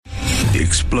The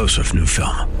explosive new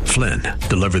film, Flynn,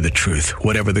 deliver the truth,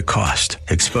 whatever the cost,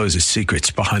 exposes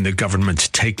secrets behind the government's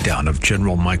takedown of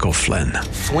General Michael Flynn.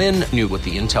 Flynn knew what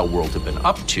the intel world had been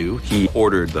up to. He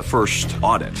ordered the first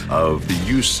audit of the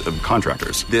use of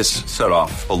contractors. This set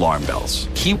off alarm bells.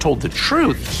 He told the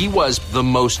truth. He was the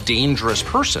most dangerous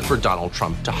person for Donald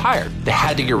Trump to hire. They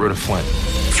had to get rid of Flynn.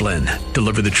 Flynn,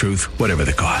 deliver the truth, whatever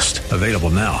the cost. Available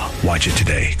now. Watch it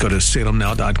today. Go to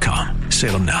salemnow.com.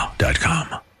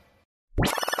 salemnow.com.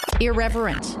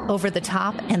 Irreverent, over the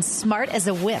top, and smart as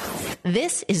a whip.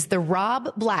 This is the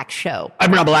Rob Black Show.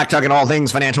 I'm Rob Black, talking all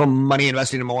things financial, money,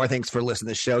 investing, and more. Thanks for listening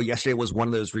to the show. Yesterday was one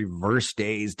of those reverse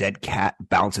days, dead cat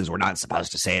bounces. We're not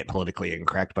supposed to say it, politically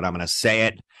incorrect, but I'm going to say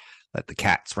it. Let the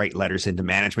cats write letters into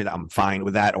management. I'm fine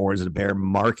with that. Or is it a bear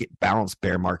market bounce,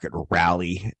 bear market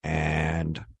rally?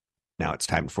 And now it's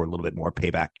time for a little bit more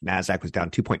payback. NASDAQ was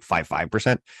down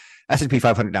 2.55%. S&P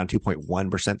 500 down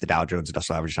 2.1%. The Dow Jones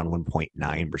Industrial Average down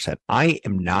 1.9%. I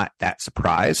am not that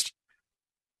surprised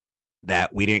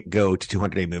that we didn't go to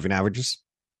 200-day moving averages.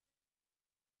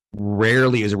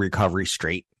 Rarely is a recovery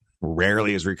straight.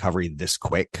 Rarely is recovery this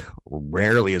quick.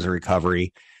 Rarely is a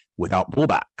recovery without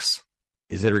pullbacks.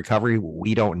 Is it a recovery?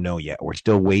 We don't know yet. We're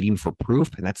still waiting for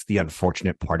proof, and that's the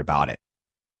unfortunate part about it.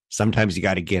 Sometimes you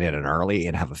got to get in early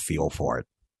and have a feel for it.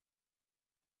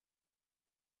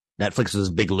 Netflix was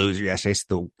a big loser yesterday. So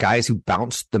the guys who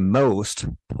bounced the most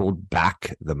pulled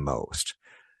back the most.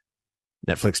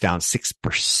 Netflix down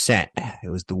 6%. It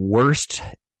was the worst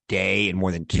day in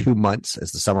more than 2 months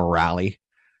as the summer rally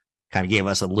kind of gave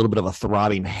us a little bit of a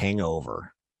throbbing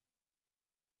hangover.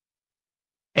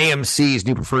 AMC's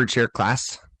new preferred share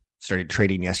class started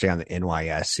trading yesterday on the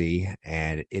NYSE,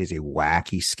 and it is a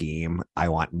wacky scheme. I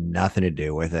want nothing to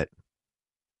do with it.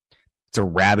 It's a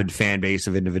rabid fan base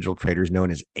of individual traders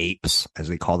known as apes, as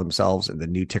they call themselves, and the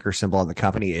new ticker symbol on the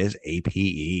company is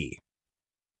APE.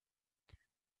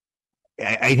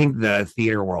 I think the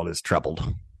theater world is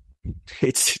troubled.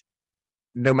 It's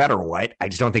no matter what, I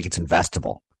just don't think it's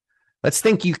investable. Let's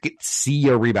think you could see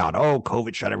a rebound. Oh,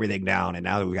 COVID shut everything down, and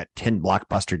now we've got 10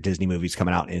 blockbuster Disney movies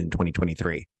coming out in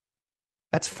 2023.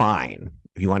 That's fine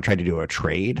if you want to try to do a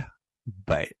trade,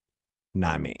 but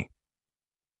not me.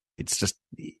 It's just...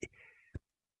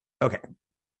 Okay.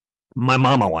 My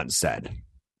mama once said,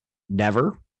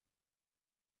 never,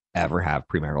 ever have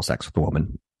premarital sex with a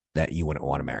woman that you wouldn't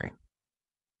want to marry.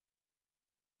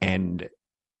 And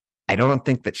I don't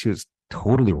think that she was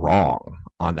totally wrong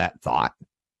on that thought.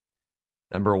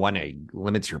 Number one, it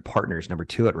limits your partners. Number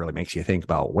two, it really makes you think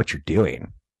about what you're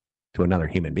doing to another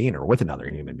human being or with another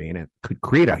human being. It could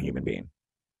create a human being.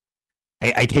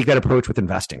 I take that approach with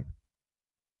investing.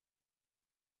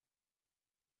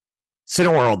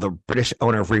 Cineworld, the British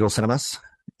owner of Regal Cinemas,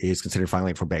 is considered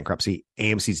filing for bankruptcy.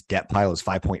 AMC's debt pile is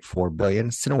 $5.4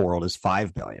 billion. Cineworld is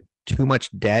 $5 billion. Too much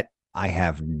debt. I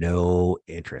have no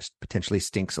interest. Potentially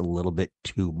stinks a little bit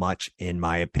too much, in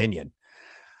my opinion.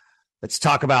 Let's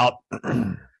talk about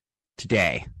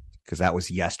today, because that was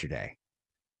yesterday.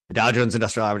 The Dow Jones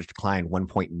Industrial Average declined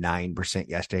 1.9%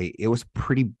 yesterday. It was a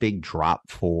pretty big drop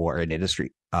for an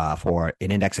industry, for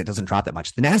an index that doesn't drop that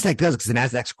much. The NASDAQ does, because the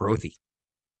NASDAQ's growthy.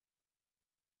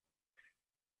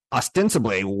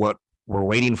 Ostensibly, what we're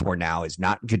waiting for now is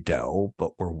not Godot,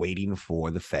 but we're waiting for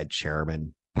the Fed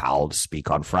Chairman Powell to speak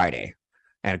on Friday.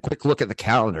 And a quick look at the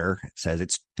calendar says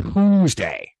it's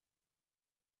Tuesday.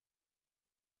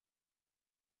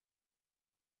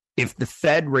 If the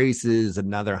Fed raises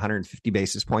another 150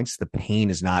 basis points, the pain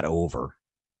is not over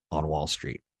on Wall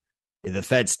Street. If the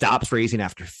Fed stops raising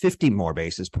after 50 more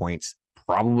basis points,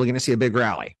 probably going to see a big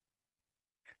rally.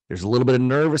 There's a little bit of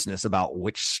nervousness about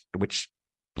which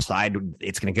side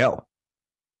it's going to go.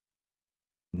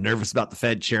 Nervous about the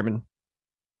Fed chairman.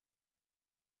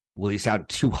 Will he sound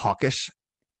too hawkish?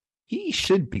 He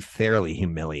should be fairly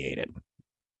humiliated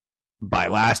by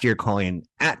last year calling,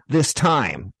 at this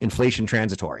time, inflation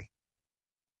transitory.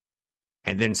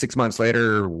 And then 6 months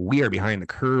later, we are behind the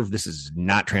curve. This is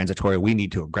not transitory. We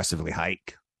need to aggressively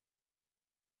hike.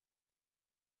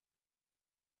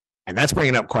 And that's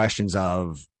bringing up questions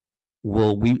of,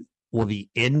 will the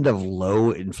end of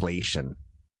low inflation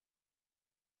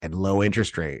and low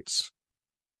interest rates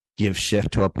give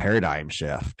shift to a paradigm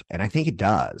shift? And I think it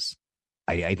does.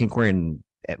 I think we're in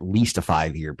at least a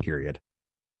 5-year period.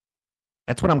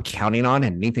 That's what I'm counting on,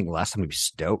 and anything less, I'm going to be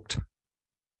stoked.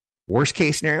 Worst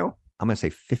case scenario, I'm going to say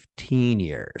 15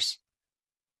 years.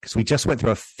 Because we just went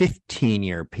through a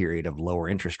 15-year period of lower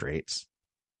interest rates.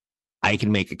 I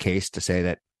can make a case to say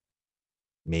that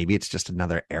maybe it's just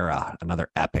another era, another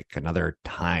epic, another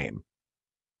time.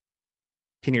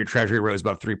 10-year treasury rose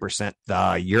above 3%.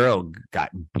 The euro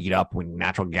got beat up when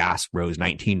natural gas rose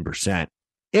 19%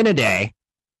 in a day.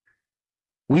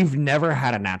 We've never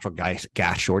had a natural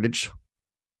gas shortage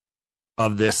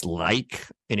of this like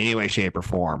in any way, shape, or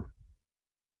form.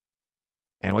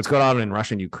 And what's going on in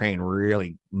Russia and Ukraine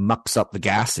really mucks up the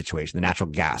gas situation, the natural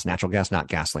gas, not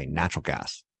gasoline, natural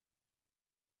gas.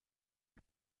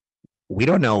 We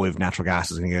don't know if natural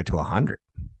gas is going to go to 100.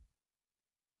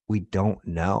 We don't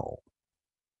know.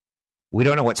 We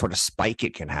don't know what sort of spike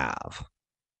it can have.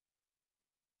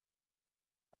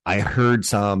 I heard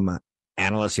some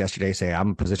analysts yesterday say,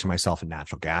 I'm positioning myself in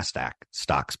natural gas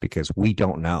stocks because we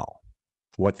don't know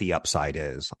what the upside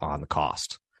is on the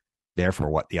cost. Therefore,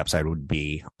 what the upside would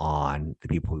be on the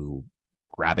people who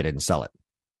grab it and sell it.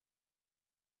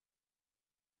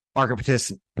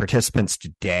 Market participants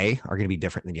today are going to be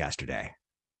different than yesterday.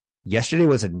 Yesterday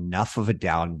was enough of a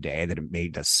down day that it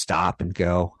made us stop and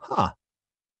go,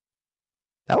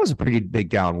 that was a pretty big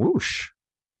down whoosh.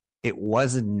 It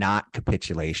was not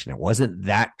capitulation. It wasn't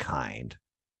that kind.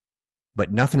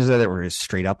 But nothing is ever as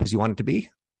straight up as you want it to be.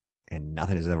 And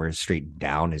nothing is ever as straight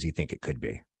down as you think it could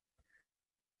be.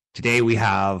 Today we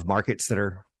have markets that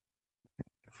are,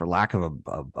 for lack of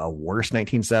a worse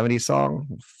 1970s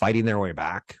song, fighting their way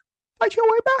back. Fight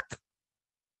your way back.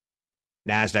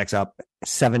 NASDAQ's up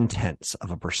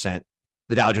 0.7%.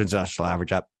 The Dow Jones Industrial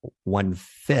Average up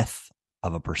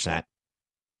 0.1%.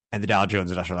 And the Dow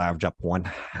Jones Industrial Average up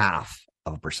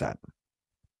 0.5%.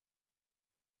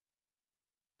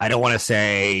 I don't want to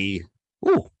say,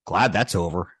 glad that's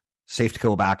over. Safe to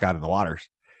go back out in the waters.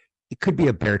 It could be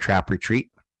a bear trap retreat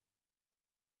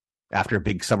after a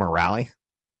big summer rally.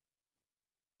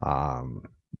 And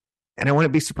I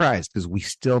wouldn't be surprised because we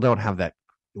still don't have that.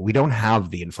 We don't have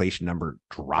the inflation number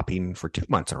dropping for 2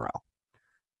 months in a row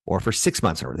or for 6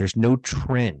 months in a row. There's no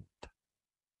trend.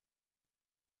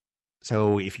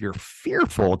 So if you're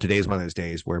fearful, today's one of those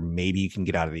days where maybe you can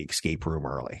get out of the escape room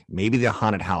early. Maybe the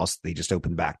haunted house, they just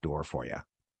opened the back door for you.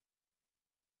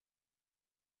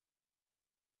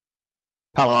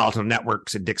 Palo Alto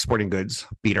Networks and Dick's Sporting Goods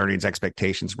beat earnings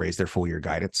expectations, raised their full year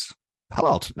guidance. Palo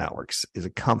Alto Networks is a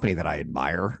company that I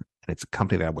admire, and it's a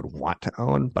company that I would want to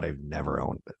own, but I've never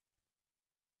owned it.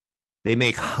 They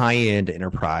make high-end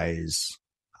enterprise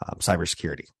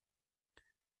cybersecurity.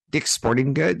 Dick's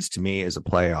Sporting Goods, to me, is a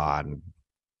play on,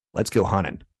 let's go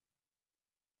hunting.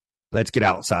 Let's get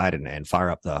outside and fire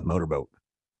up the motorboat.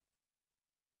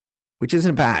 Which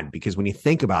isn't bad, because when you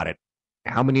think about it,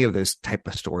 how many of those type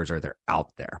of stores are there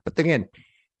out there? But then again,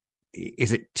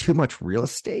 is it too much real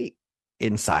estate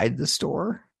inside the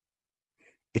store?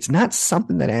 It's not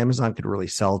something that Amazon could really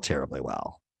sell terribly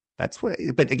well. That's what,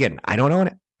 but again, I don't own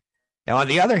it. Now, on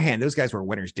the other hand, those guys were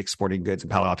winners, Dick's Sporting Goods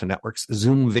and Palo Alto Networks.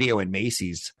 Zoom Video and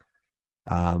Macy's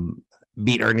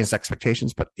beat earnings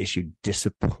expectations, but issued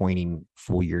disappointing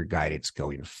full year guidance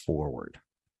going forward.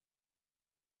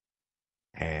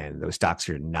 And those stocks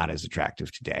are not as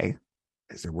attractive today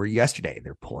as they were yesterday.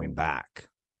 They're pulling back.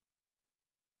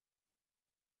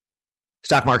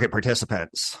 Stock market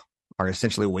participants are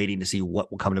essentially waiting to see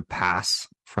what will come to pass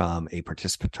from a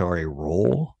participatory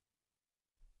role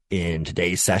in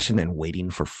today's session and waiting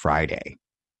for Friday.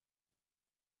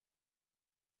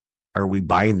 Are we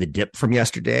buying the dip from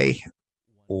yesterday,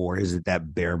 or is it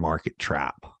that bear market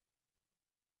trap?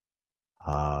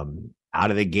 Out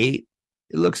of the gate,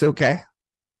 it looks okay.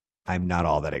 I'm not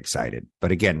all that excited.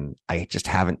 But again, I just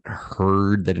haven't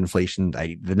heard that inflation,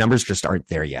 the numbers just aren't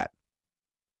there yet.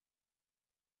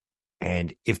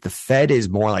 And if the Fed is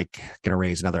more like going to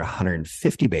raise another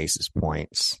 150 basis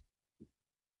points,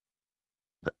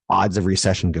 the odds of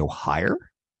recession go higher.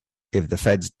 If the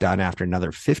Fed's done after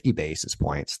another 50 basis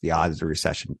points, the odds of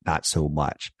recession, not so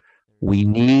much. We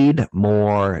need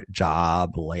more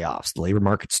job layoffs. The labor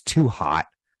market's too hot,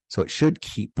 so it should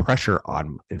keep pressure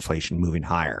on inflation moving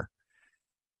higher.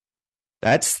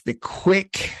 That's the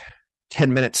quick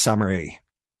 10-minute summary,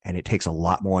 and it takes a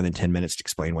lot more than 10 minutes to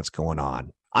explain what's going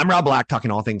on. I'm Rob Black,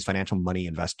 talking all things financial, money,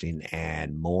 investing,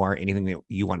 and more. Anything that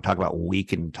you want to talk about, we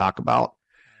can talk about.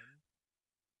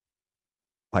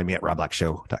 Find me at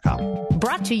robblackshow.com.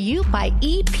 Brought to you by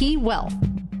EP Wealth.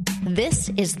 This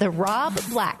is the Rob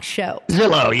Black Show.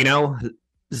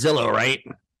 Zillow, right?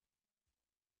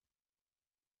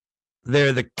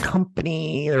 They're the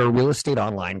company, they're a real estate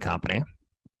online company.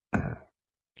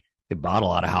 They bought a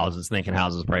lot of houses thinking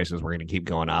houses prices were going to keep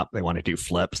going up. They want to do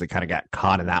flips. They kind of got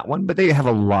caught in that one, but they have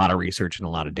a lot of research and a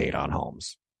lot of data on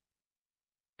homes.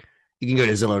 You can go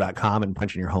to Zillow.com and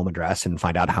punch in your home address and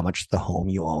find out how much the home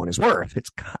you own is worth.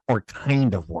 It's or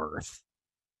kind of worth.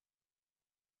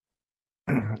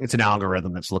 It's an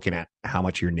algorithm that's looking at how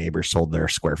much your neighbor sold their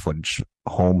square footage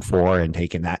home for and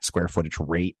taking that square footage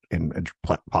rate and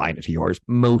applying it to yours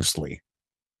mostly.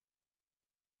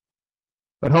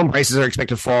 But home prices are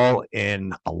expected to fall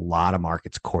in a lot of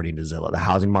markets, according to Zillow. The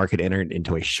housing market entered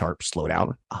into a sharp slowdown,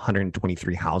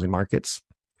 123 housing markets.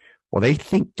 Well, they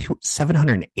think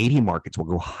 780 markets will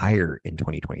go higher in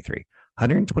 2023.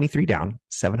 123 down,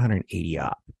 780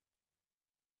 up.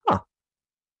 Huh.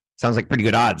 Sounds like pretty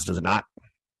good odds, does it not?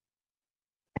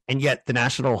 And yet the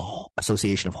National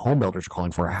Association of Home Builders are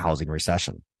calling for a housing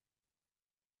recession.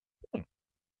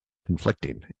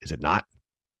 Conflicting, is it not?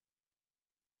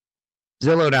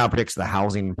 Zillow now predicts the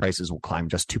housing prices will climb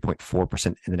just 2.4%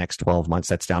 in the next 12 months.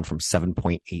 That's down from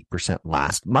 7.8%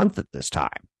 last month at this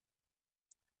time.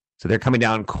 So they're coming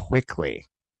down quickly.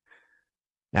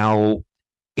 Now,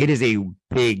 it is a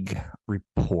big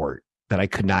report that I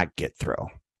could not get through.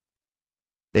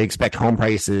 They expect home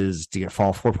prices to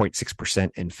fall 4.6%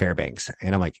 in Fairbanks.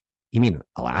 And I'm like, you mean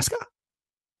Alaska?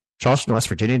 Charleston, West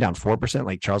Virginia down 4%,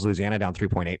 Lake Charles, Louisiana down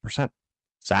 3.8%.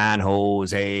 San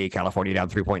Jose, California down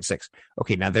 3.6%.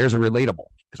 Okay, now there's a relatable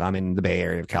because I'm in the Bay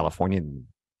Area of California and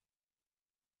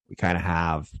we kind of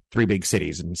have three big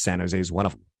cities and San Jose is one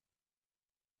of them.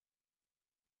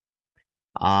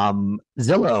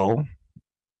 Zillow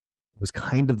was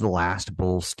kind of the last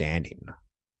bull standing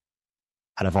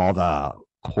out of all the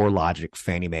CoreLogic,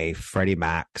 Fannie Mae, Freddie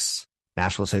Mac's,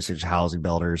 National Association of Housing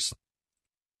Builders.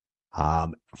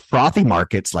 Frothy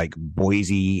markets like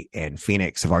Boise and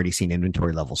Phoenix have already seen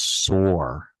inventory levels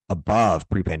soar above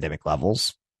pre-pandemic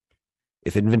levels.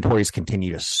 If inventories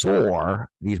continue to soar,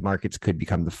 these markets could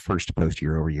become the first to post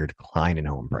year-over-year decline in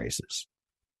home prices.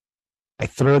 I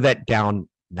throw that down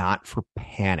not for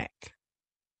panic.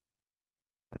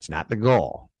 That's not the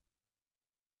goal.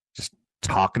 Just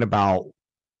talking about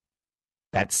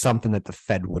that's something that the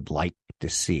Fed would like to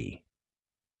see.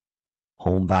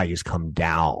 Home values come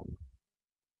down.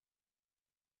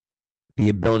 The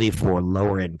ability for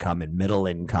lower income and middle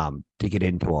income to get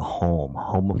into a home.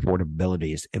 Home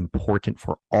affordability is important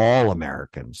for all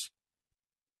Americans.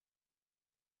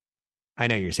 I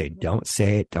know you're saying, don't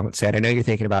say it, don't say it. I know you're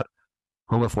thinking about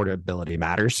home affordability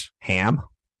matters. Ham.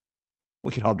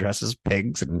 We can all dress as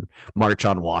pigs and march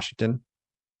on Washington.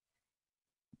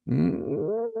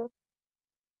 Not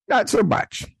so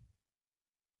much.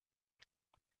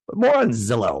 But more on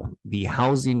Zillow. The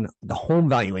home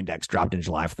value index dropped in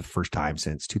July for the first time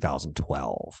since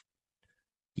 2012.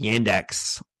 The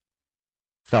index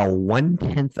fell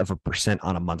 0.1%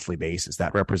 on a monthly basis.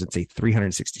 That represents a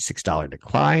 $366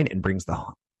 decline and brings the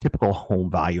typical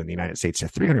home value in the United States to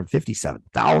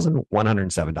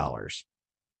 $357,107.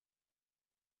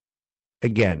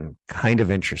 Again, kind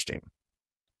of interesting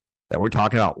that we're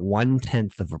talking about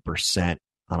 0.1%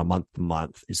 on a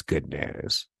month-to-month is good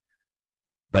news.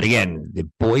 But again, the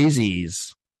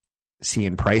Boise's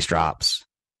seeing price drops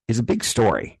is a big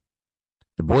story.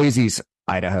 The Boise's,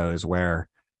 Idaho, is where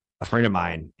a friend of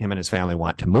mine, him and his family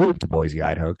want to move to Boise,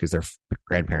 Idaho, because their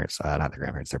grandparents, not their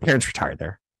grandparents, their parents retired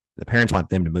there. The parents want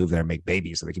them to move there and make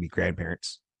babies so they can be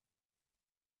grandparents.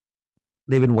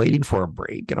 They've been waiting for a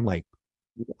break, and I'm like,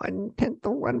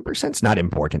 0.1% is not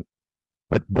important,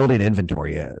 but building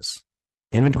inventory is.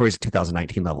 Inventories at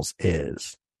 2019 levels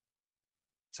is.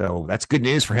 So that's good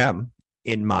news for him,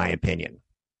 in my opinion.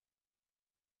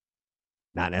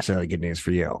 Not necessarily good news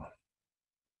for you.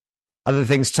 Other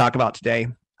things to talk about today.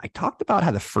 I talked about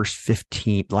how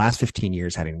the last 15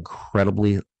 years had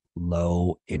incredibly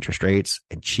low interest rates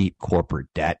and cheap corporate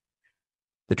debt.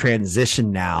 The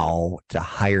transition now to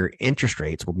higher interest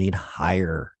rates will mean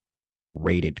higher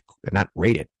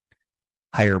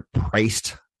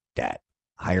priced debt,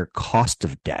 higher cost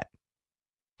of debt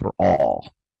for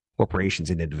all corporations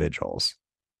and individuals.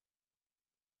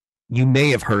 You may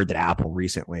have heard that Apple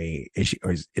recently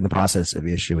is in the process of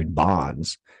issuing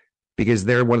bonds because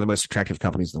they're one of the most attractive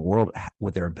companies in the world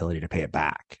with their ability to pay it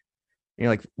back. And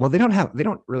you're like, well, they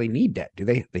don't really need debt, do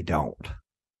they? They don't.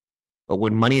 But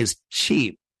when money is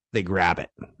cheap, they grab it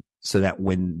so that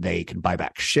when they can buy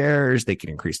back shares, they can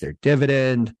increase their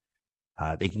dividend.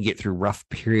 They can get through rough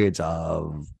periods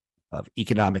of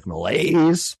economic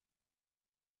malaise.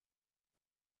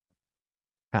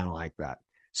 Kind of like that.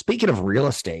 Speaking of real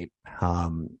estate, I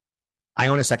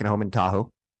own a second home in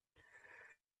Tahoe.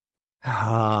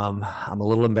 I'm a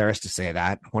little embarrassed to say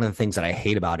that. One of the things that I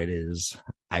hate about it is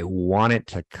I wanted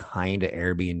to kind of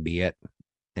Airbnb it,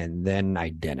 and then I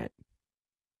didn't.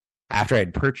 After I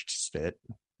had purchased it,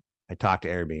 I talked to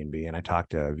Airbnb and I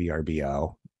talked to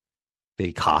VRBO,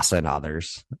 Vacasa, and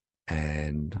others,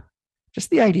 and just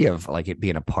the idea of like it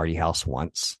being a party house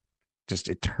once,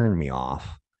 it turned me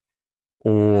off.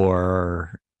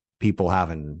 or people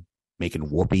making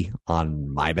whoopee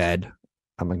on my bed.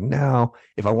 I'm like, no,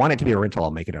 if I want it to be a rental,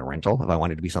 I'll make it a rental. If I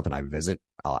want it to be something I visit,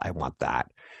 I want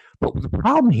that. But the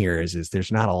problem here is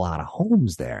there's not a lot of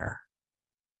homes there.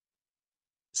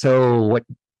 So what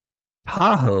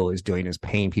Tahoe is doing is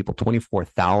paying people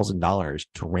 $24,000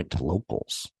 to rent to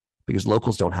locals because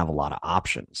locals don't have a lot of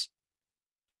options.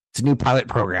 It's a new pilot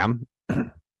program,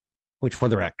 which for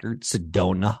the record,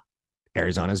 Sedona,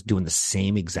 Arizona is doing the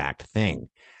same exact thing.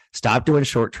 Stop doing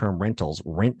short-term rentals,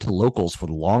 rent to locals for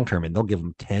the long term, and they'll give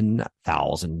them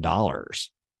 $10,000.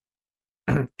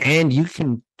 And you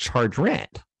can charge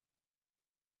rent.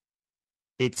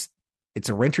 It's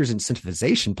a renter's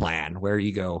incentivization plan where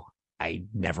you go, I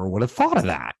never would have thought of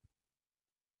that.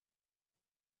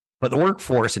 But the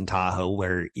workforce in Tahoe,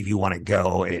 where if you want to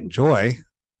go and enjoy,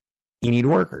 you need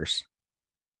workers.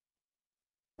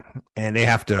 And they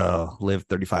have to live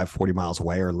 35, 40 miles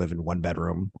away or live in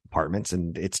one-bedroom apartments,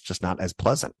 and it's just not as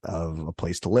pleasant of a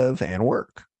place to live and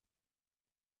work.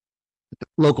 The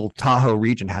local Tahoe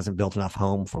region hasn't built enough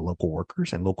home for local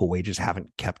workers, and local wages haven't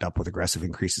kept up with aggressive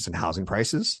increases in housing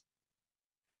prices.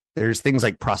 There's things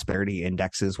like prosperity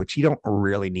indexes, which you don't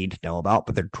really need to know about,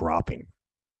 but they're dropping.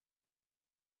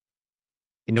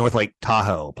 In North Lake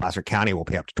Tahoe, Placer County will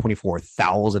pay up to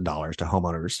 $24,000 to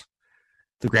homeowners.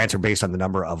 The grants are based on the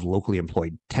number of locally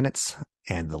employed tenants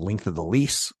and the length of the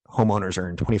lease. Homeowners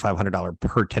earn $2,500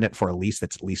 per tenant for a lease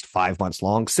that's at least 5 months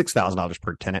long, $6,000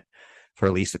 per tenant for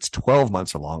a lease that's 12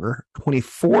 months or longer,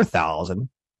 $24,000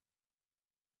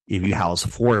 if you house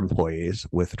 4 employees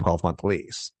with a 12-month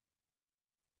lease.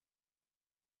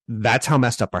 That's how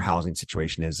messed up our housing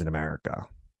situation is in America.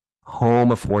 Home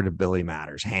affordability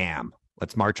matters. HAM.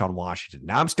 Let's march on Washington.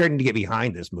 Now I'm starting to get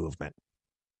behind this movement.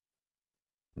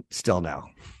 Still no.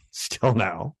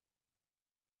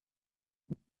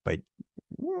 But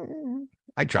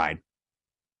I tried.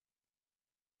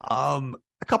 A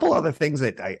couple other things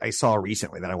that I saw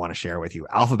recently that I want to share with you.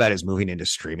 Alphabet is moving into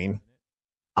streaming.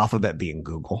 Alphabet being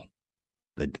Google,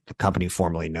 the company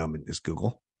formerly known as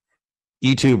Google.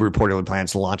 YouTube reportedly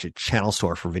plans to launch a channel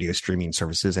store for video streaming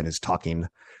services and is talking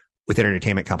with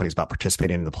entertainment companies about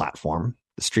participating in the platform.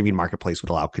 The streaming marketplace would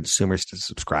allow consumers to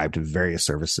subscribe to various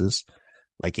services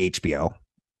like HBO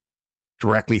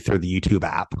directly through the YouTube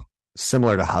app,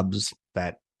 similar to hubs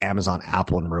that Amazon,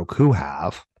 Apple, and Roku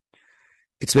have.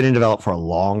 It's been in development for a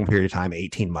long period of time,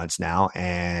 18 months now,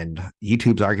 and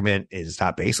YouTube's argument is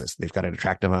not baseless. They've got an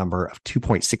attractive number of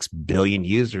 2.6 billion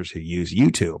users who use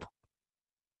YouTube.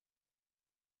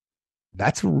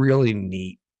 That's a really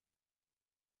neat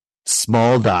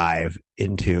small dive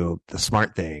into the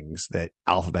smart things that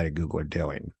Alphabet and Google are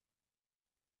doing.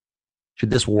 Should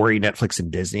this worry Netflix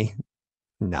and Disney?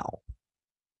 No.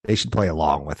 They should play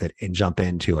along with it and jump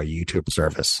into a YouTube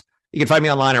service. You can find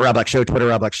me online at Rob Black Show, Twitter,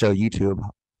 Rob Black Show, YouTube,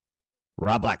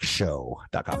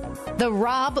 robblackshow.com. The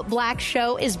Rob Black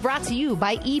Show is brought to you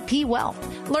by EP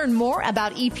Wealth. Learn more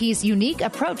about EP's unique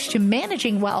approach to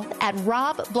managing wealth at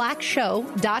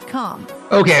robblackshow.com.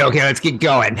 Okay, let's get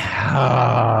going.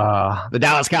 The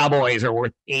Dallas Cowboys are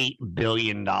worth $8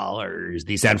 billion.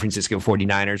 The San Francisco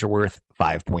 49ers are worth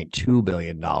 $5.2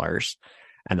 billion.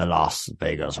 And the Las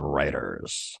Vegas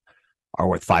Raiders are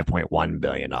worth $5.1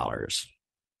 billion.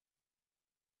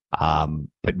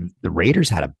 But the Raiders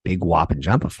had a big whopping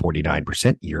jump of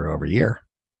 49% year over year.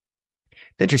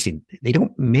 It's interesting. They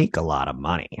don't make a lot of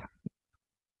money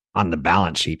on the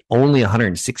balance sheet. Only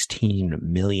 $116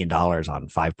 million on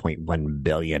 $5.1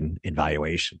 billion in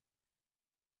valuation.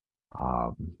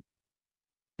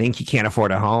 Think you can't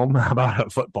afford a home? How about a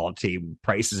football team?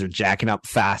 Prices are jacking up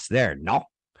fast there. No.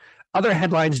 Other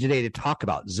headlines today to talk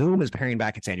about. Zoom is paring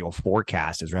back its annual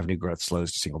forecast as revenue growth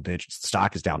slows to single digits. The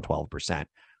stock is down 12%.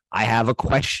 I have a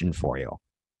question for you.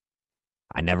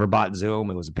 I never bought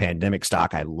Zoom. It was a pandemic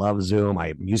stock. I love Zoom.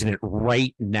 I'm using it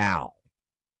right now.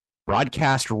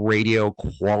 Broadcast radio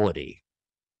quality.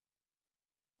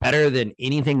 Better than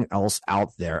anything else out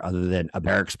there other than a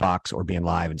Barracks box or being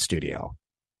live in studio.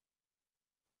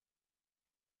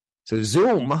 So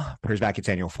Zoom pares back its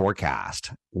annual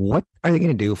forecast. What are they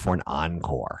going to do for an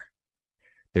encore?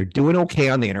 They're doing okay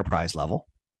on the enterprise level,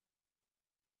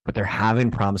 but they're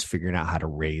having problems figuring out how to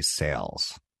raise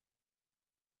sales.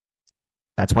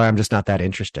 That's why I'm just not that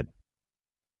interested.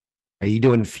 Are you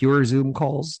doing fewer Zoom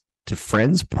calls to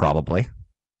friends? Probably.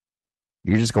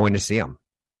 You're just going to see them.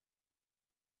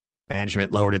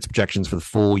 Management lowered its projections for the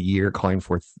full year, calling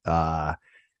for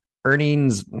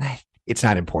earnings. It's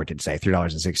not important to say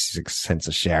 $3.66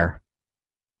 a share.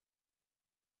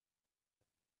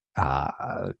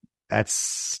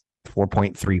 That's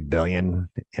 $4.3 billion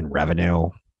in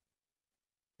revenue.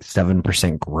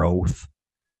 7% growth.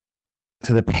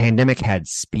 So the pandemic had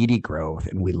speedy growth,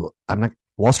 and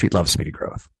Wall Street loves speedy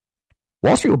growth.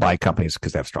 Wall Street will buy companies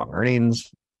because they have strong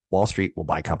earnings. Wall Street will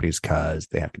buy companies because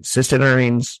they have consistent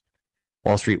earnings.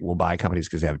 Wall Street will buy companies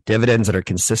because they have dividends that are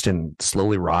consistent,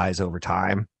 slowly rise over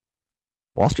time.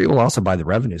 Wall Street will also buy the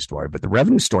revenue story, but the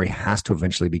revenue story has to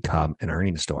eventually become an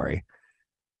earnings story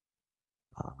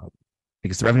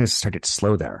because the revenues started to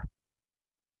slow there.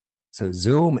 So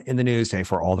Zoom in the news today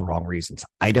for all the wrong reasons.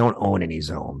 I don't own any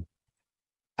Zoom.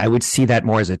 I would see that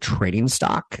more as a trading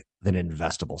stock than an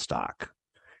investable stock.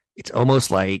 It's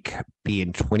almost like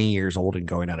being 20 years old and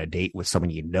going on a date with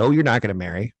someone you know you're not going to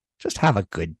marry. Just have a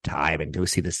good time and go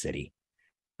see the city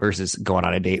versus going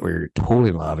on a date where you're totally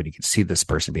in love and you can see this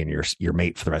person being your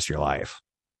mate for the rest of your life.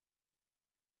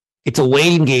 It's a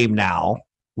waiting game now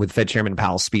with Fed Chairman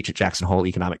Powell's speech at Jackson Hole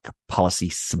Economic Policy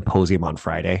Symposium on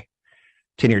Friday.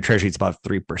 10-year Treasury is above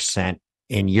 3%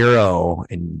 in euro,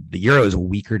 and the euro is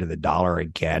weaker to the dollar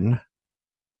again.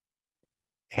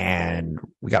 And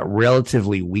we got relative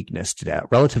weakness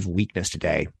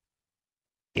today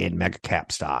in mega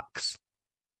cap stocks.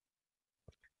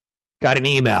 Got an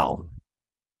email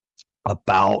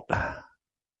about,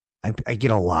 I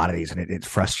get a lot of these, and it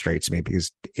frustrates me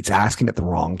because it's asking at the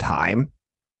wrong time.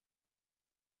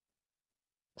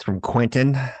 It's from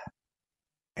Quentin,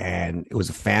 and it was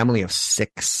a family of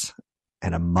 6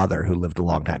 and a mother who lived a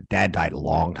long time. Dad died a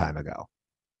long time ago.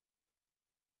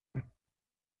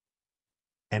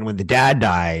 And when the dad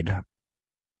died,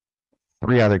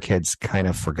 3 other kids kind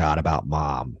of forgot about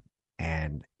mom,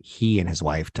 and he and his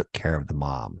wife took care of the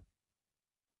mom.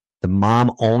 The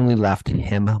mom only left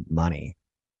him money,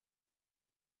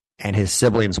 and his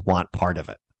siblings want part of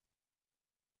it.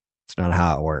 It's not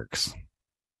how it works.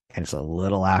 And it's a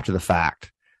little after the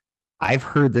fact. I've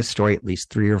heard this story at least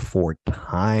 3 or 4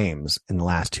 times in the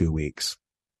last 2 weeks.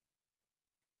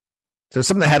 So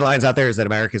some of the headlines out there is that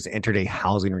America's entered a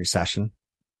housing recession.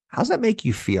 How's that make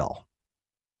you feel?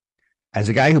 As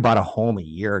a guy who bought a home a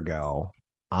year ago,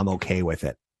 I'm okay with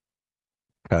it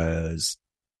because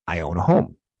I own a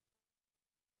home.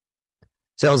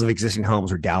 Sales of existing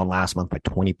homes were down last month by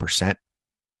 20%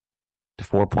 to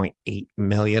 4.8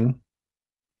 million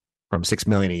from 6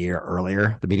 million a year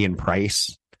earlier. The median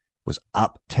price was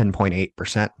up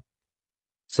 10.8%.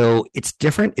 So it's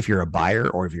different if you're a buyer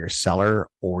or if you're a seller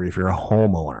or if you're a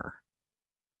homeowner.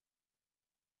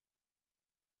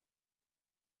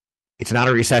 It's not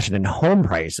a recession in home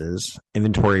prices.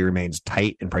 Inventory remains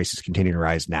tight and prices continue to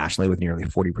rise nationally, with nearly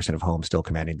 40% of homes still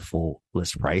commanding the full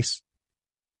list price.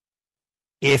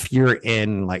 If you're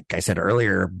in, like I said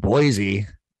earlier, Boise,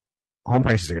 home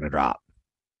prices are going to drop.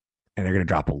 And they're going to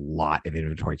drop a lot if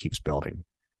inventory keeps building.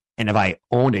 And if I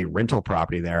owned a rental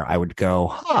property there, I would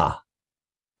go,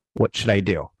 what should I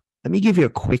do? Let me give you a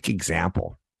quick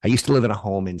example. I used to live in a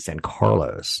home in San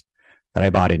Carlos that I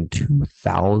bought in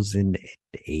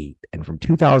 2008. And from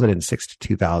 2006 to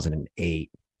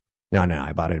 2008,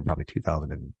 I bought it in probably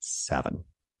 2007.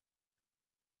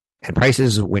 And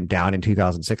prices went down in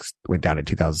 2006, went down in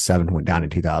 2007, went down in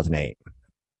 2008.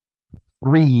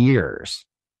 3 years.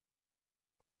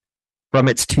 From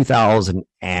its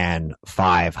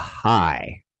 2005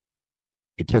 high,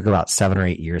 it took about 7 or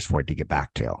 8 years for it to get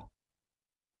back to.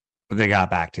 But they got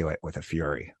back to it with a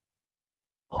fury.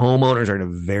 Homeowners are in a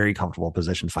very comfortable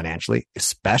position financially,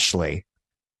 especially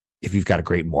if you've got a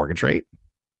great mortgage rate.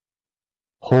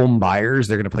 Home buyers,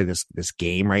 they're going to play this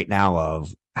game right now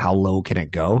of how low can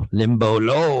it go? Limbo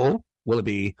low. Will it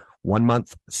be 1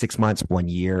 month, 6 months, 1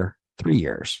 year, 3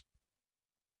 years?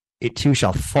 It too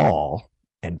shall fall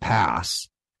and pass,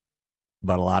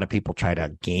 but a lot of people try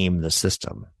to game the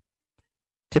system.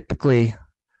 Typically,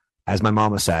 as my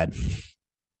mama said,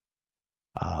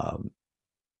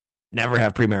 never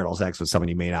have premarital sex with someone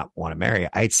you may not want to marry.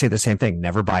 I'd say the same thing.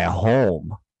 Never buy a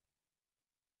home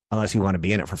unless you want to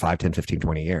be in it for 5, 10, 15,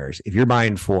 20 years. If you're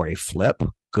buying for a flip,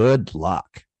 good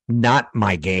luck. Not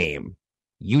my game.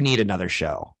 You need another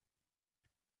show.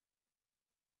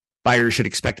 Buyers should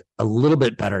expect a little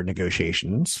bit better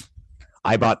negotiations.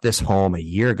 I bought this home a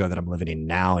year ago that I'm living in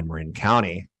now in Marin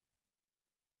County,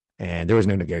 and there was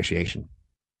no negotiation.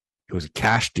 It was a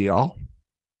cash deal,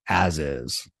 as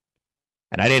is.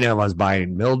 And I didn't know if I was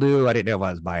buying mildew. I didn't know if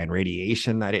I was buying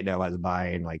radiation. I didn't know if I was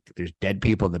buying, there's dead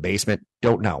people in the basement.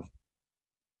 Don't know.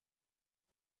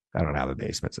 I don't have a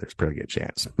basement, so there's a pretty good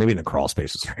chance. Maybe in the crawl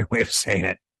space is the right way of saying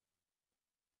it.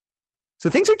 So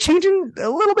things are changing a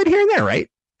little bit here and there, right?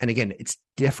 And again, it's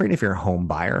different if you're a home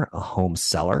buyer, a home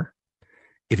seller.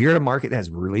 If you're in a market that has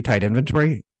really tight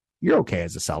inventory, you're okay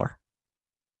as a seller.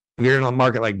 If you're in a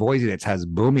market like Boise that has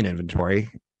booming inventory,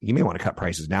 you may want to cut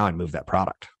prices now and move that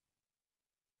product.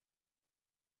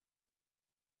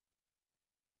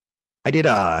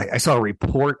 I saw a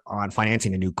report on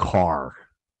financing a new car.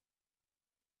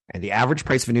 And the average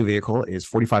price of a new vehicle is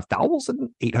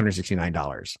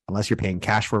 $45,869. Unless you're paying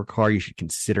cash for a car, you should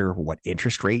consider what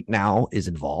interest rate now is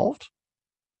involved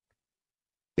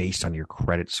based on your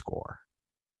credit score.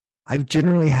 I've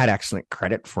generally had excellent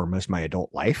credit for most of my adult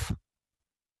life.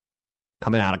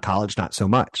 Coming out of college, not so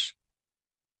much.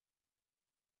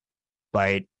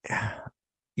 But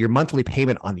your monthly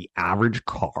payment on the average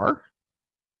car,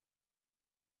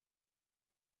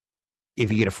 if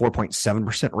you get a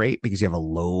 4.7% rate because you have a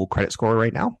low credit score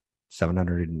right now,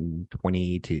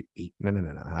 720 to 8.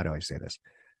 No. How do I say this?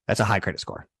 That's a high credit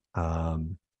score.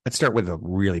 Let's start with the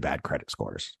really bad credit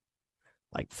scores,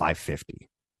 like 550.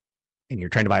 And you're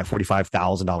trying to buy a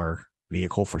 $45,000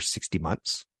 vehicle for 60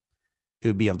 months. It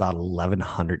would be about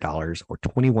 $1,100 or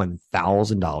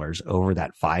 $21,000 over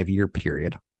that 5-year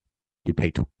period. You'd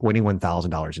pay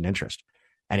 $21,000 in interest.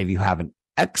 And if you have an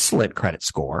excellent credit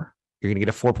score, you're going to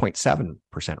get a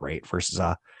 4.7% rate versus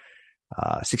a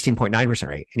 16.9%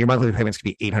 rate. And your monthly payments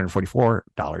could be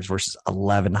 $844 versus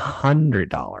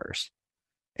 $1,100.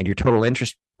 And your total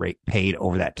interest rate paid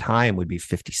over that time would be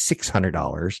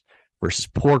 $5,600 versus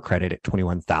poor credit at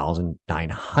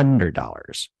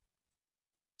 $21,900.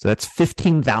 So that's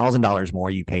 $15,000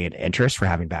 more you pay in interest for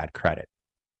having bad credit.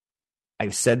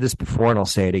 I've said this before and I'll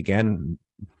say it again.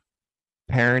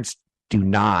 Parents, do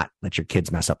not let your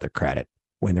kids mess up their credit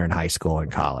when they're in high school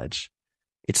and college.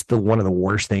 It's one of the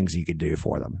worst things you could do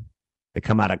for them. They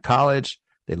come out of college,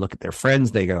 they look at their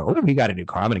friends, they go, oh, you got a new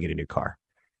car, I'm going to get a new car.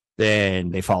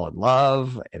 Then they fall in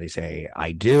love and they say,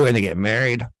 I do, and they get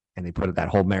married and they put that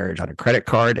whole marriage on a credit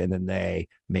card, and then they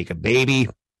make a baby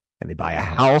and they buy a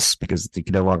house because they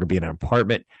can no longer be in an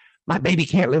apartment. My baby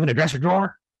can't live in a dresser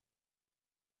drawer.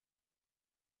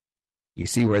 You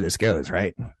see where this goes,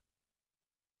 right?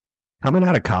 Coming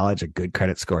out of college, a good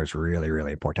credit score is really,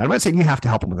 really important. I'm not saying you have to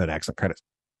help them with an excellent credit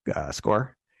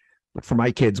score, but for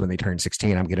my kids, when they turn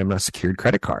 16, I'm getting them a secured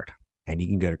credit card. And you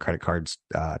can go to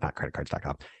not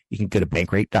creditcards.com. You can go to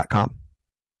bankrate.com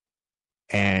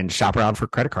and shop around for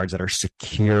credit cards that are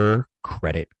secure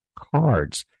credit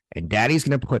cards. And daddy's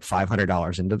going to put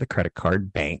 $500 into the credit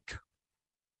card bank.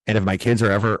 And if my kids are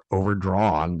ever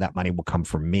overdrawn, that money will come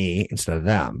from me instead of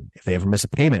them. If they ever miss a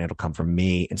payment, it'll come from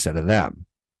me instead of them.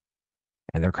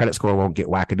 And their credit score won't get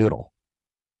wackadoodle.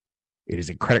 It is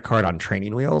a credit card on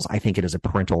training wheels. I think it is a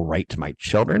parental right to my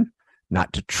children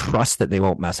not to trust that they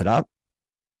won't mess it up,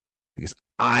 because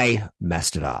I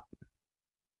messed it up.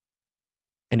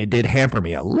 And it did hamper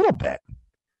me a little bit.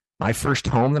 My first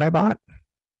home that I bought,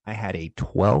 I had a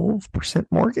 12%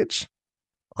 mortgage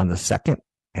on the second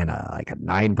and like a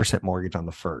 9% mortgage on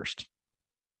the first.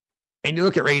 And you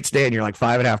look at rates today and you're like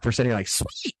 5.5%. You're like,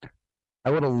 sweet.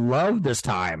 I would have loved this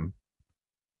time,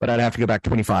 but I'd have to go back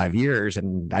 25 years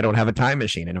and I don't have a time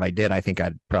machine. And if I did, I think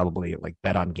I'd probably like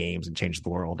bet on games and change the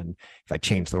world. And if I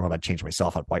changed the world, I'd change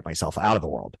myself. I'd wipe myself out of the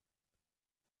world.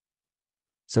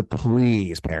 So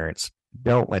please, parents,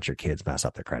 don't let your kids mess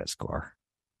up their credit score.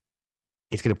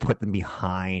 It's going to put them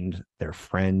behind their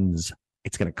friends.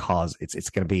 It's going to it's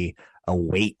going to be a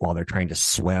weight while they're trying to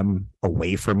swim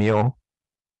away from you.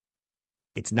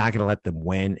 It's not going to let them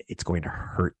win. It's going to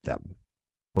hurt them.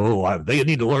 Oh, they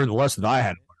need to learn the lesson I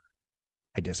had.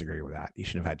 I disagree with that. You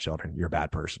shouldn't have had children. You're a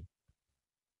bad person.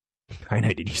 I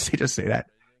know. Did you just say that?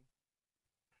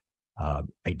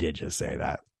 I did just say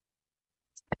that.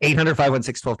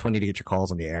 800-516-1220 to get your calls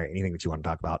on the air. Anything that you want to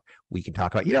talk about, we can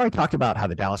talk about. I talked about how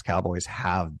the Dallas Cowboys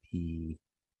have the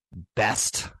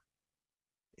best.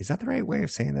 Is that the right way of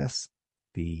saying this?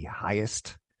 The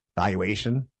highest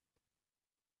valuation.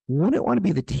 Wouldn't want to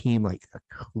be the team like a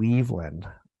Cleveland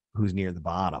who's near the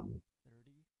bottom.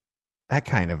 That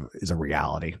kind of is a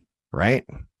reality, right?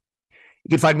 You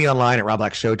can find me online at Rob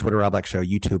Black Show, Twitter Rob Black Show,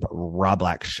 YouTube Rob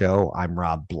Black Show. I'm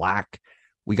Rob Black.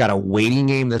 We got a waiting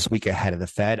game this week ahead of the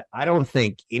Fed. I don't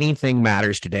think anything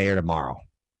matters today or tomorrow.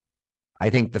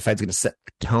 I think the Fed's going to set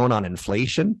the tone on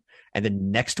inflation, and then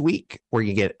next week we're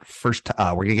going to get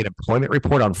we're going to get employment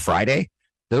report on Friday.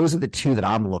 Those are the two that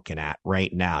I'm looking at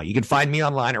right now. You can find me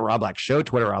online at Rob Black Show,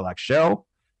 Twitter Rob Black Show,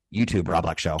 YouTube Rob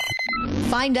Black Show.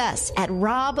 Find us at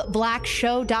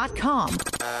robblackshow.com.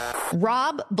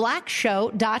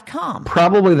 robblackshow.com.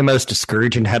 Probably the most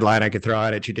discouraging headline I could throw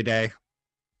out at you today.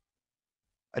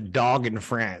 A dog in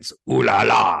France, ooh la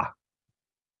la,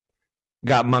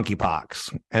 got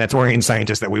monkeypox, and it's worrying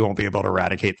scientists that we won't be able to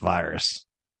eradicate the virus.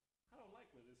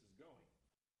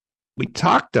 We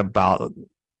talked about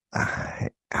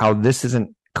how this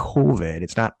isn't COVID.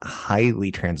 It's not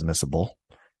highly transmissible.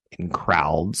 in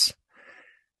crowds.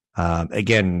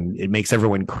 Again, it makes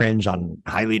everyone cringe on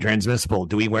highly transmissible.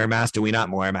 Do we wear masks? Do we not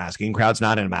wear masks? In crowds,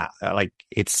 not in a mask.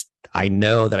 I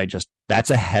know that that's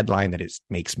a headline that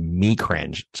makes me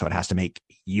cringe. So it has to make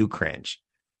you cringe.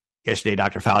 Yesterday,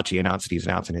 Dr. Fauci announced that he's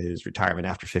announcing his retirement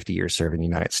after 50 years serving the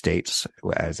United States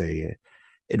as a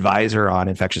advisor on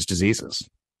infectious diseases.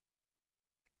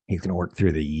 He's going to work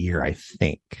through the year, I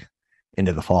think,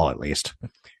 into the fall at least.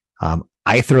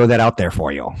 I throw that out there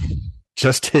for you.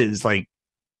 Just as like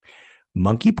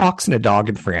monkeypox in a dog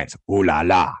in France. Ooh la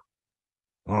la.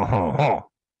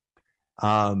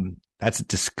 That's a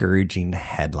discouraging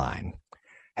headline.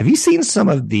 Have you seen some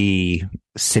of the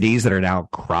cities that are now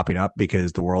cropping up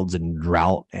because the world's in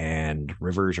drought and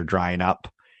rivers are drying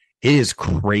up? It is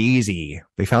crazy.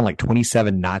 They found like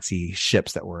 27 Nazi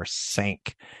ships that were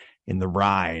sank in the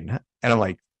Rhine. And I'm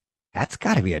like, that's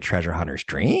got to be a treasure hunter's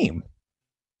dream.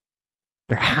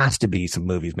 There has to be some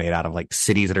movies made out of like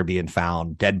cities that are being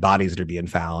found, dead bodies that are being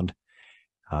found.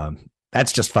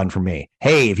 That's just fun for me.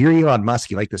 Hey, if you're Elon Musk,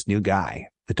 you like this new guy.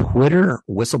 The Twitter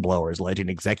whistleblowers alleging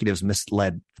executives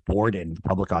misled board and the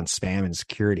public on spam and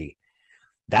security.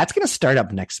 That's going to start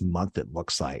up next month, it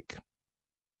looks like.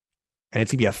 And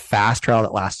it's going to be a fast trial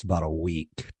that lasts about a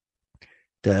week.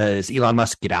 Does Elon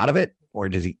Musk get out of it, or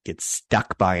does he get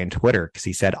stuck buying Twitter? Because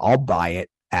he said, I'll buy it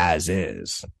as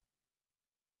is.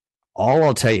 All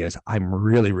I'll tell you is I'm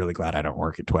really, really glad I don't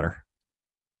work at Twitter.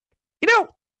 You know,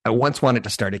 I once wanted to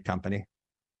start a company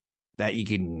that you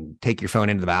can take your phone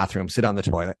into the bathroom, sit on the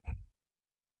toilet,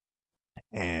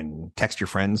 and text your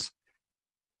friends.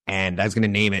 And I was going to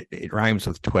name it. It rhymes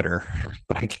with Twitter,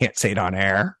 but I can't say it on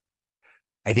air.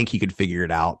 I think you could figure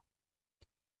it out.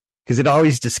 Because it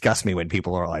always disgusts me when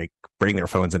people are like bring their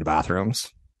phones into bathrooms.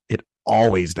 It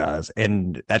always does.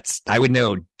 And I would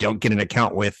know, don't get an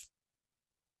account with,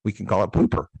 we can call it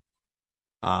Pooper.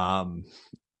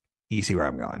 You see where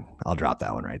I'm going. I'll drop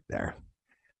that one right there.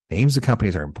 Names of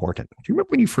companies are important. Do you remember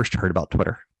when you first heard about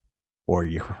Twitter or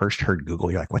you first heard Google?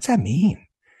 You're like, what's that mean?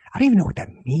 I don't even know what that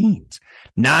means.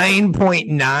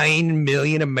 9.9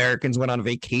 million Americans went on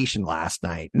vacation last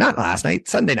night. Not last night,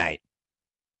 Sunday night.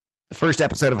 The first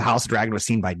episode of House of Dragon was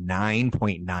seen by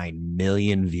 9.9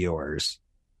 million viewers.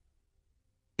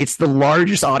 It's the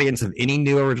largest audience of any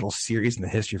new original series in the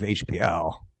history of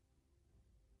HBO.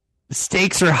 The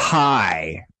stakes are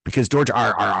high because George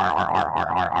R.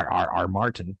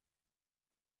 Martin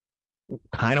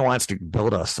kind of wants to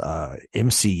build us a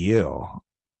MCU,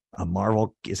 a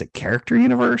Marvel, is it character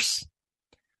universe?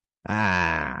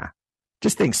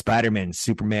 Just think Spider-Man,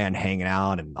 Superman hanging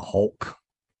out, and the Hulk.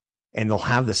 And they'll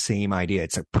have the same idea.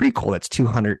 It's a prequel that's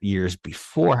 200 years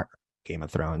before Game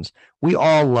of Thrones. We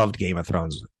all loved Game of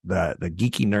Thrones. The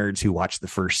geeky nerds who watched the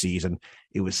first season.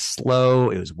 It was slow.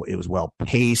 It was well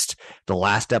paced. The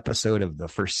last episode of the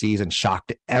first season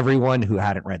shocked everyone who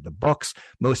hadn't read the books.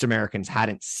 Most Americans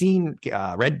hadn't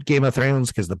read Game of Thrones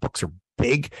because the books are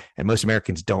big, and most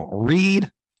Americans don't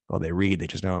read. Well, they read. They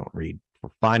just don't read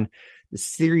for fun. The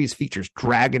series features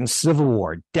dragons, civil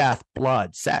war, death,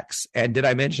 blood, sex, and did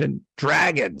I mention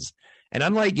dragons? And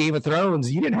unlike Game of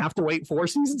Thrones, you didn't have to wait 4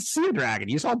 seasons to see a dragon.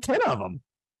 You saw 10 of them.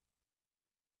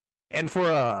 And for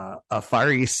a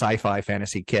fiery sci-fi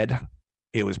fantasy kid,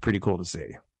 it was pretty cool to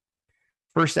see.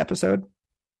 First episode,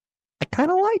 I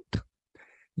kind of liked.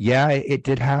 Yeah, it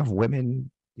did have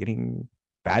women getting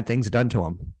bad things done to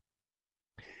them.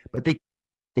 But they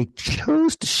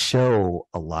chose to show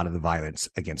a lot of the violence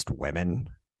against women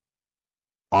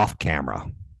off camera.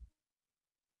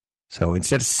 So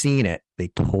instead of seeing it, they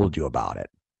told you about it,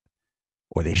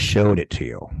 or they showed it to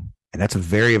you. And that's a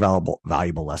very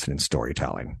valuable lesson in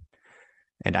storytelling.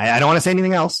 And I don't want to say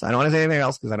anything else. I don't want to say anything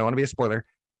else because I don't want to be a spoiler.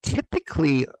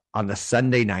 Typically on the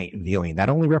Sunday night viewing, that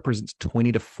only represents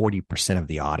 20 to 40% of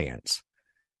the audience.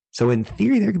 So in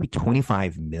theory, there could be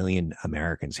 25 million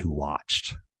Americans who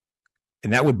watched.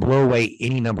 And that would blow away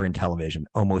any number in television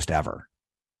almost ever.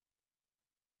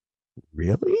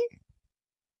 Really?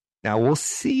 Now, we'll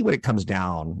see what it comes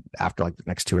down after like the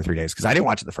next 2 or 3 days, because I didn't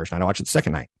watch it the first night. I watched it the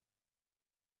second night.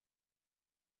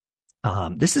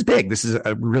 This is big. This is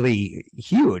a really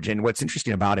huge. And what's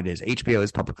interesting about it is HBO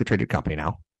is a publicly traded company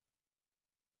now.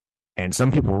 And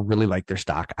some people really like their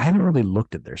stock. I haven't really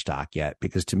looked at their stock yet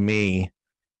because to me,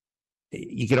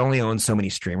 you can only own so many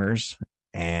streamers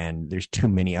and there's too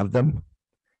many of them.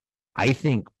 I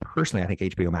think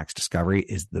HBO Max Discovery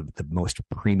is the most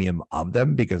premium of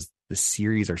them because the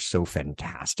series are so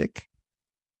fantastic.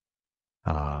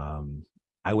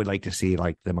 I would like to see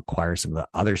like them acquire some of the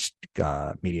other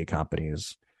media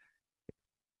companies,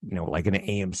 you know, like an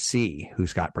AMC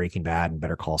who's got Breaking Bad and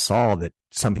Better Call Saul that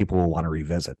some people will want to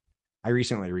revisit. I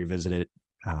recently revisited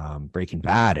Breaking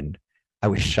Bad, and I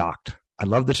was shocked. I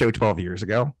loved the show 12 years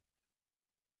ago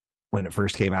when it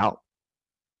first came out.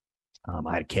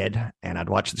 I had a kid, and I'd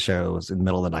watch the shows in the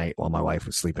middle of the night while my wife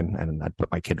was sleeping, and I'd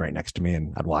put my kid right next to me,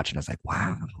 and I'd watch it. And I was like,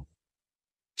 wow,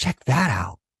 check that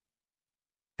out.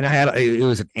 And it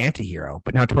was an anti-hero,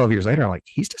 but now 12 years later, I'm like,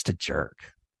 he's just a jerk.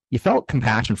 You felt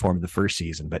compassion for him the first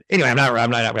season, but anyway, I'm not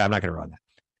going to run that.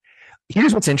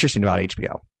 Here's what's interesting about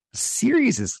HBO. The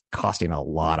series is costing a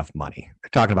lot of money. They're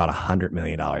talking about $100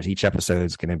 million. Each episode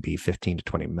is going to be 15 to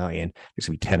 20 million. There's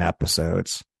going to be 10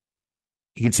 episodes.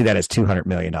 You can see that as $200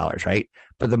 million, right?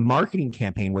 But the marketing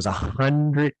campaign was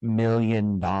 $100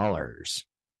 million.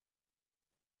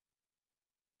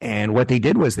 And what they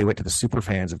did was they went to the super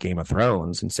fans of Game of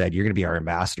Thrones and said, you're going to be our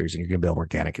ambassadors and you're going to build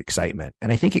organic excitement.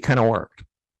 And I think it kind of worked.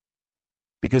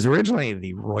 Because originally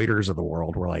the Reuters of the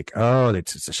world were like, oh,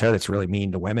 it's a show that's really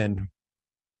mean to women.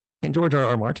 And George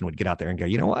R.R. Martin would get out there and go,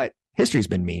 you know what? History's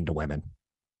been mean to women.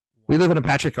 We live in a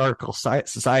patriarchal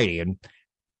society, and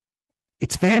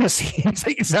it's fantasy.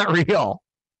 It's not real.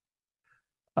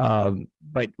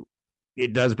 But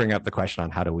it does bring up the question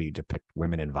on how do we depict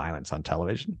women in violence on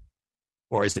television?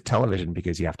 Or is it television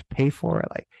because you have to pay for it?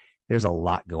 Like, there's a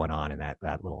lot going on in that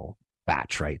little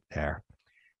batch right there.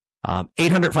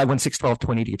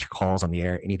 800-516-1220 to get your calls on the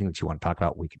air. Anything that you want to talk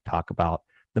about, we can talk about.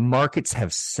 The markets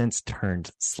have since turned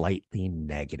slightly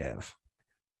negative.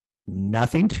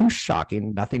 Nothing too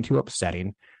shocking, nothing too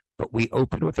upsetting, but we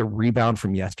opened with a rebound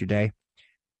from yesterday.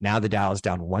 Now the Dow is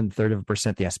down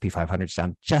 0.33%. The S&P 500 is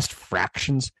down just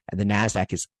fractions, and the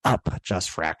NASDAQ is up just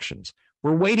fractions.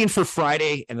 We're waiting for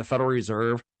Friday and the Federal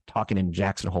Reserve talking in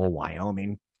Jackson Hole,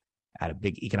 Wyoming, at a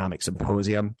big economic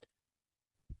symposium.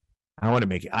 I'm not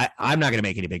going to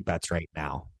make any big bets right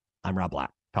now. I'm Rob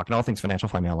Black. Talking all things financial.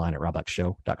 Find me online at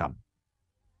robblackshow.com.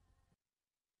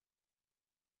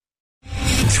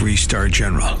 3-star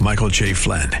General Michael J.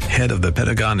 Flynn, head of the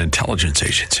Pentagon Intelligence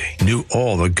Agency, knew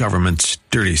all the government's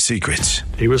dirty secrets.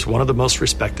 He was one of the most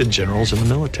respected generals in the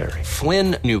military.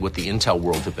 Flynn knew what the intel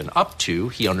world had been up to.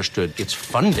 He understood its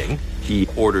funding. He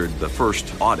ordered the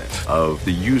first audit of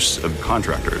the use of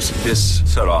contractors. This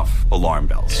set off alarm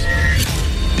bells.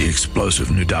 The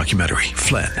explosive new documentary,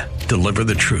 Flynn, Deliver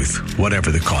the Truth, Whatever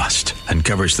the Cost,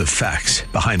 uncovers the facts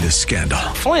behind this scandal.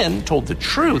 Flynn told the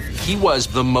truth. He was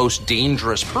the most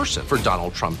dangerous person for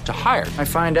Donald Trump to hire. I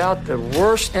find out the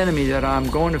worst enemy that I'm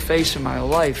going to face in my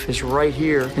life is right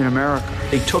here in America.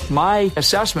 They took my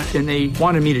assessment and they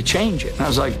wanted me to change it. And I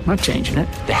was like, I'm not changing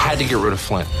it. They had to get rid of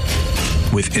Flynn.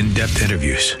 With in-depth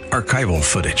interviews, archival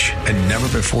footage, and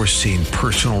never-before-seen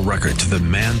personal records of the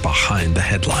man behind the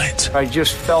headlines. I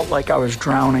just felt like I was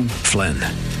drowning. Flynn,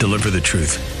 Deliver the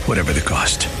Truth, Whatever the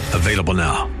Cost. Available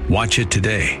now. Watch it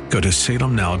today. Go to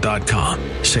salemnow.com.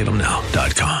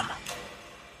 salemnow.com.